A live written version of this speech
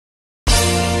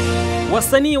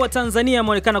Wasanii wa Tanzania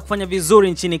wameonekana kufanya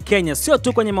vizuri nchini Kenya, sio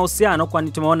tu kwenye mahusiano,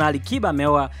 kwani tumeona Kiba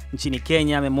ameoa nchini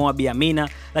Kenya, amemoa Bi Amina,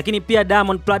 lakini pia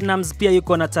Diamond Platnumz pia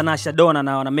yuko na Tanasha Donna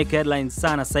na wana make headlines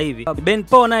sana sasa hivi. Ben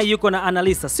Paul naye yuko na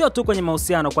Analisa, sio tu kwenye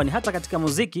mahusiano, kwani hata katika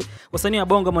muziki wasanii wa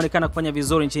bongo wameonekana kufanya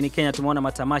vizuri nchini Kenya. Tumeona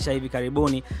matamasha hivi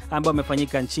karibuni ambayo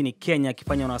yamefanyika nchini Kenya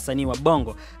akifanywa na wasanii wa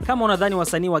bongo. Kama unadhani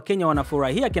wasanii wa Kenya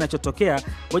wanafurahia kinachotokea,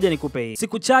 ngoja nikupe hii.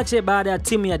 Siku chache baada ya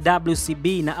timu ya WCB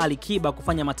na Kiba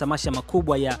kufanya matamasha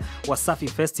makubwa ya Wasafi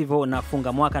Festival na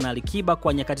funga mwaka na Kiba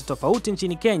kwa nyakati tofauti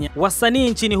nchini Kenya, wasanii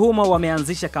nchini humo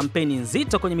wameanzisha kampeni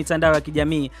nzito kwenye mitandao ya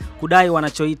kijamii kudai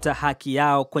wanachoita haki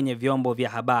yao kwenye vyombo vya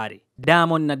habari.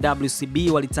 Diamond na WCB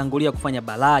walitangulia kufanya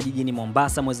balaa jijini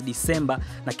Mombasa mwezi Disemba,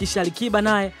 na kisha Kiba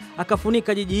naye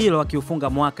akafunika jiji hilo akiufunga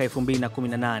mwaka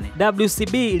 2018.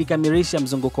 WCB ilikamilisha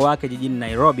mzunguko wake jijini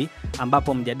Nairobi,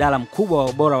 ambapo mjadala mkubwa wa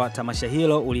ubora wa tamasha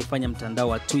hilo ulifanya mtandao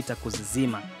wa Twitter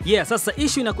kuzizima. Sasa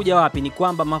issue inakuja wapi? Ni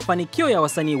kwamba mafanikio ya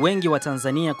wasanii wengi wa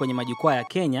Tanzania kwenye majukwaa ya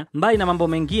Kenya, mbali na mambo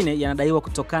mengine, yanadaiwa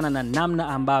kutokana na namna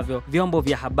ambavyo vyombo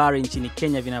vya habari nchini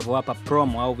Kenya vinavyowapa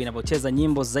promo au vinavyocheza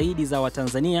nyimbo zaidi za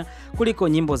Watanzania kuliko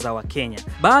nyimbo za Wakenya.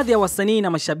 Baadhi ya wasanii na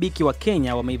mashabiki wa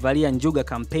Kenya wameivalia njuga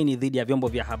kampeni dhidi ya vyombo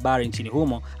vya habari nchini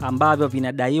humo ambavyo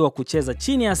vinadaiwa kucheza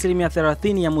chini ya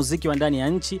 30% ya muziki wa ndani ya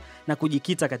nchi na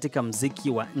kujikita katika muziki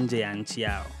wa nje ya nchi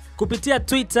yao. Kupitia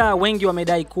Twitter, wengi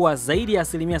wamedai kuwa zaidi ya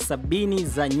 70%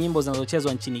 za nyimbo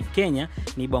zinazochezwa nchini Kenya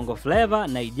ni Bongo Flava,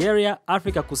 Nigeria,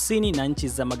 Afrika Kusini na nchi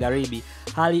za Magharibi,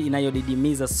 hali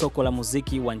inayodidimiza soko la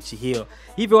muziki wa nchi hiyo.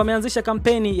 Hivyo wameanzisha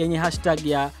kampeni yenye hashtag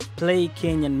ya Play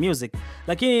Kenyan Music.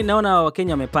 Lakini naona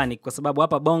Wakenya wamepanic kwa sababu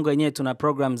hapa Bongo yenyewe tuna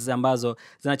programs ambazo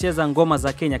zinacheza ngoma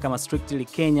za Kenya kama Strictly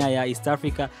Kenya ya East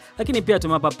Africa, lakini pia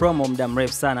tumewapa promo muda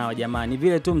mrefu sana wa jamaa. Ni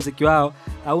vile tu muziki wao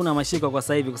hauna mashiko kwa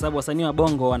sasa hivi, kwa sababu wasanii wa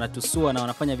Bongo wanatusua na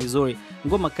wanafanya vizuri.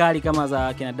 Ngoma kali kama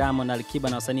za kina Diamond na Kiba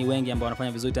na wasanii wengi ambao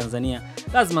wanafanya vizuri Tanzania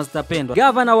lazima zitapendwa.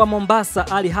 Gavana wa Mombasa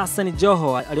Ali Hassan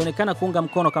Joho alionekana kuunga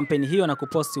mkono kampeni hiyo na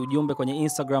kuposti ujumbe kwenye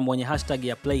Instagram wenye hashtag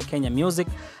ya Play Kenya Music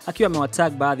akiwa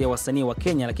amewatag baadhi ya wasanii wa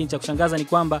Kenya. Lakini cha kushangaza ni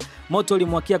kwamba Moto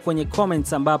ulimwakia kwenye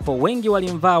comments ambapo wengi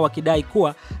walimvaa wakidai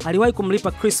kuwa aliwahi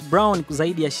kumlipa Chris Brown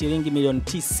zaidi ya shilingi milioni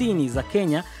 90 za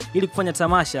Kenya ili kufanya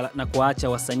tamasha na kuacha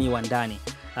wasanii wa ndani.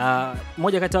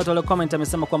 Moja kati ya watu wale comment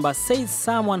amesema kwamba says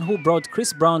someone who brought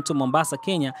Chris Brown to Mombasa,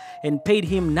 Kenya and paid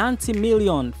him 90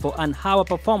 million for an hour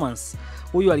performance.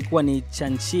 Huyu alikuwa ni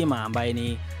Chanchima ambaye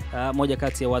ni moja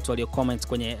kati ya watu walio comment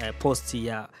kwenye posti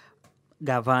ya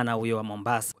gavana huyo wa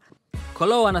Mombasa.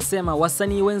 Kolo anasema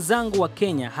wasanii wenzangu wa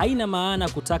Kenya, haina maana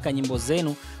kutaka nyimbo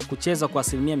zenu kuchezwa kwa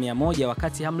 100%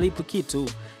 wakati hamlipi kitu.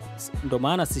 Ndo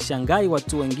maana sishangai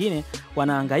watu wengine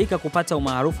wanahangaika kupata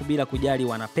umaarufu bila kujali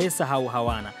wana pesa au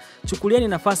hawana. Chukulieni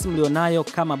nafasi mlionayo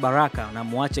kama baraka na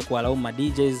muache kuwalaumu ma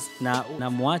DJs na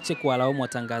muache kuwalaumu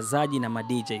watangazaji na ma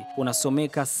DJ.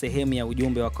 Unasomeka sehemu ya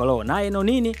ujumbe wa Kolo. Naye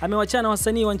Nonini amewachana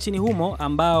wasanii wa nchini humo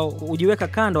ambao hujiweka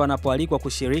kando wanapoalikwa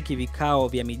kushiriki vikao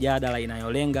vya mijadala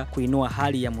inayolenga kuinua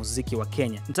hali ya muziki wa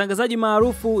Kenya. Mtangazaji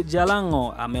maarufu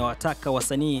Jalango amewataka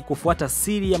wasanii kufuata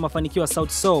siri ya mafanikio ya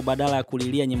Sauti Sol badala ya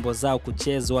kulilia nyimbo zao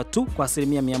kuchezwa tu kwa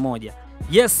 100%.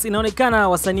 Yes, inaonekana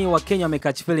wasanii wa Kenya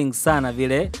wamecatch feelings sana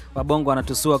vile wabongo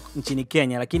wanatusua nchini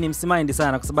Kenya, lakini msimaindi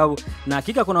sana kwa sababu na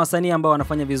hakika kuna wasanii ambao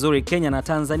wanafanya vizuri Kenya na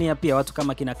Tanzania pia, watu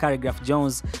kama kina Choreograph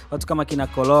Jones, watu kama kina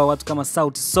Kolo, watu kama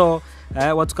Sauti Sol,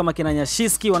 watu kama kina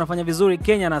Nyashiski wanafanya vizuri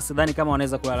Kenya, na sidhani kama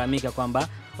wanaweza kulalamika kwamba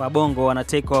wabongo wana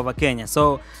take over Kenya.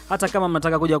 So hata kama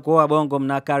mnataka kuja kuoa bongo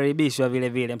mnakaribishwa vile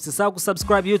vile. Msisahau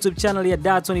kusubscribe YouTube channel ya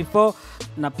Da24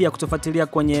 na pia kutufuatilia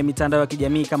kwenye mitandao ya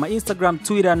kijamii kama Instagram,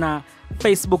 Twitter na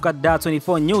Facebook at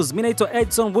Da24 News. Mimi naitwa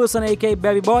Edson Wilson aka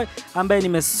Baby Boy, ambaye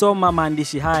nimesoma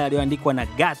maandishi haya yaliyoandikwa na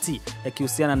Gati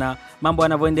yakihusiana na mambo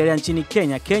yanavyoendelea nchini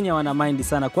Kenya. Kenya wana mind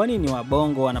sana kwa nini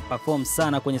wabongo wana perform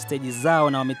sana kwenye stage zao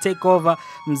na wame take over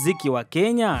muziki wa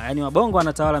Kenya. Yaani wabongo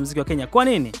wanatawala muziki wa Kenya. Kwa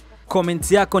nini?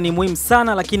 Comment yako ni muhimu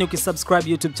sana, lakini ukisubscribe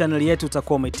YouTube channel yetu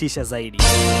utakuwa umetisha zaidi.